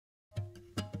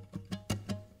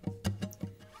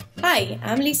Hi,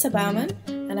 I'm Lisa Baumann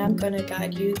and I'm going to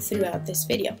guide you throughout this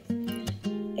video.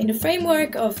 In the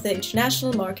framework of the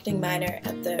International Marketing minor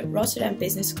at the Rotterdam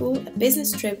Business School, a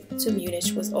business trip to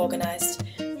Munich was organized,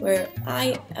 where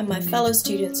I and my fellow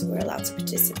students were allowed to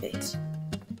participate.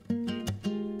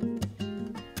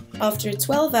 After a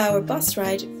 12-hour bus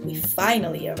ride, we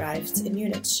finally arrived in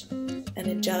Munich and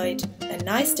enjoyed a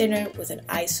nice dinner with an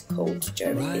ice-cold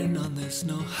German beer.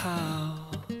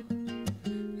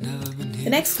 The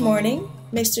next morning,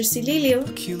 Mr. Sililio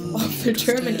of the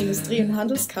German Industrie and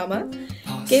Handelskammer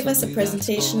gave us a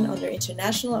presentation on the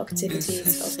international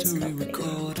activities of his company.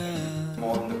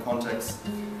 More in the context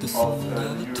of the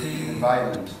European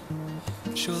environment.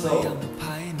 So,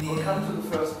 we'll come to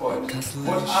the first point.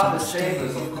 What are the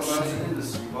chambers of commerce and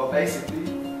industry? Well, basically,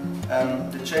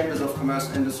 the chambers of commerce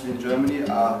and industry in Germany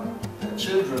are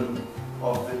children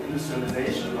of the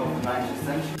industrialization of the 19th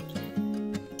century.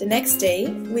 The next day,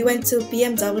 we went to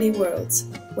BMW World,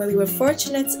 where we were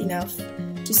fortunate enough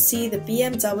to see the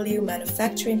BMW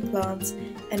manufacturing plant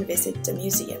and visit the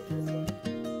museum.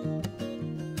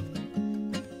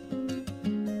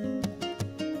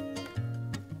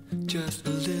 Just a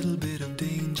little bit of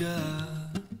danger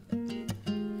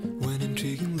when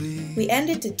intriguingly we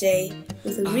ended the day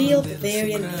with a real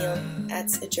Bavarian meal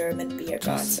at a German beer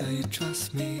garden.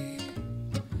 Trust me,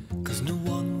 'cause no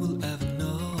one will ever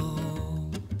know.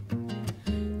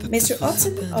 Mr.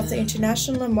 Otten of the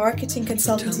international marketing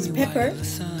consultancy Pepper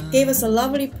gave us a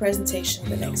lovely presentation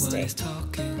the next day.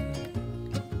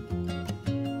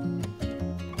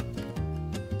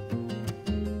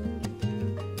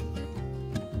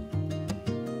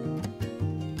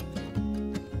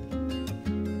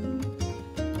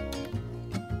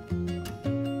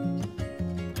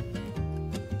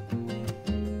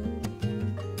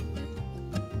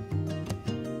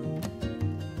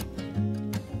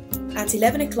 At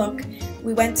 11 o'clock,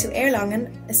 we went to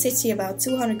Erlangen, a city about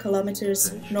 200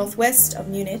 kilometers northwest of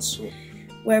Munich,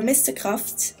 where Mr.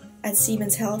 Kraft at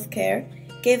Siemens Healthcare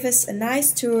gave us a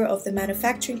nice tour of the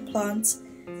manufacturing plant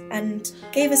and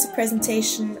gave us a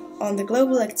presentation on the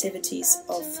global activities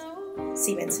of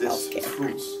Siemens Healthcare.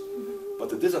 But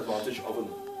the disadvantage of an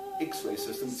X-ray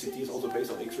system, CT is also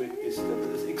based on X-ray, is that it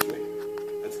is X-ray.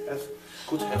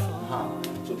 Could have harm.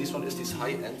 So this one is this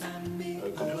high-end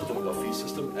computer tomography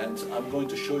system, and I'm going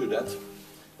to show you that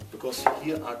because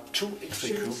here are two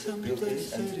X-ray tubes built in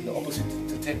and the opposite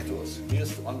detectors.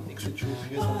 Here's one X-ray tube,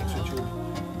 here's one X-ray tube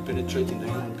penetrating the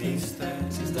human being in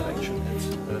this direction,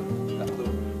 and the other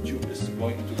tube is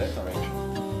going into that direction.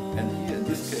 And here in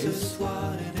this case,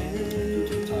 due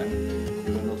to the time,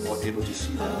 you are not able to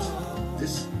see that.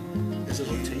 This is a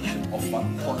rotation of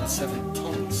 1.7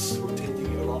 tons rotating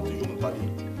around the human body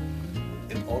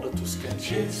in order to scan.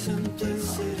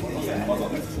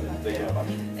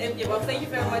 Well, thank you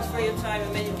very much for your time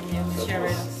and many of share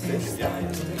it.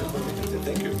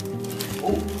 Thank you.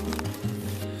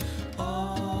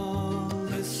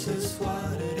 This is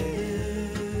what it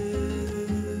is.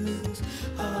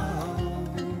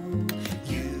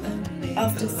 You and me.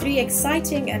 After 3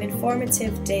 exciting and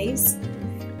informative days,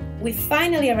 we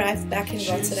finally arrived back in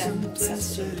Rotterdam on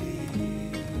Saturday.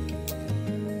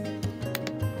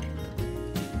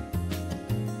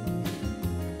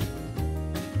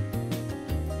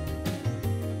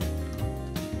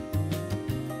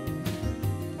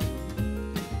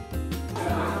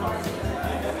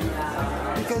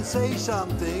 You can say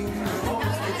something.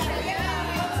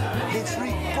 It's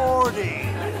recording.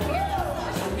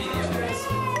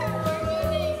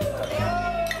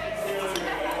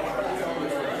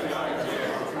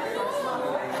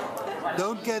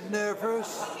 Don't get nervous.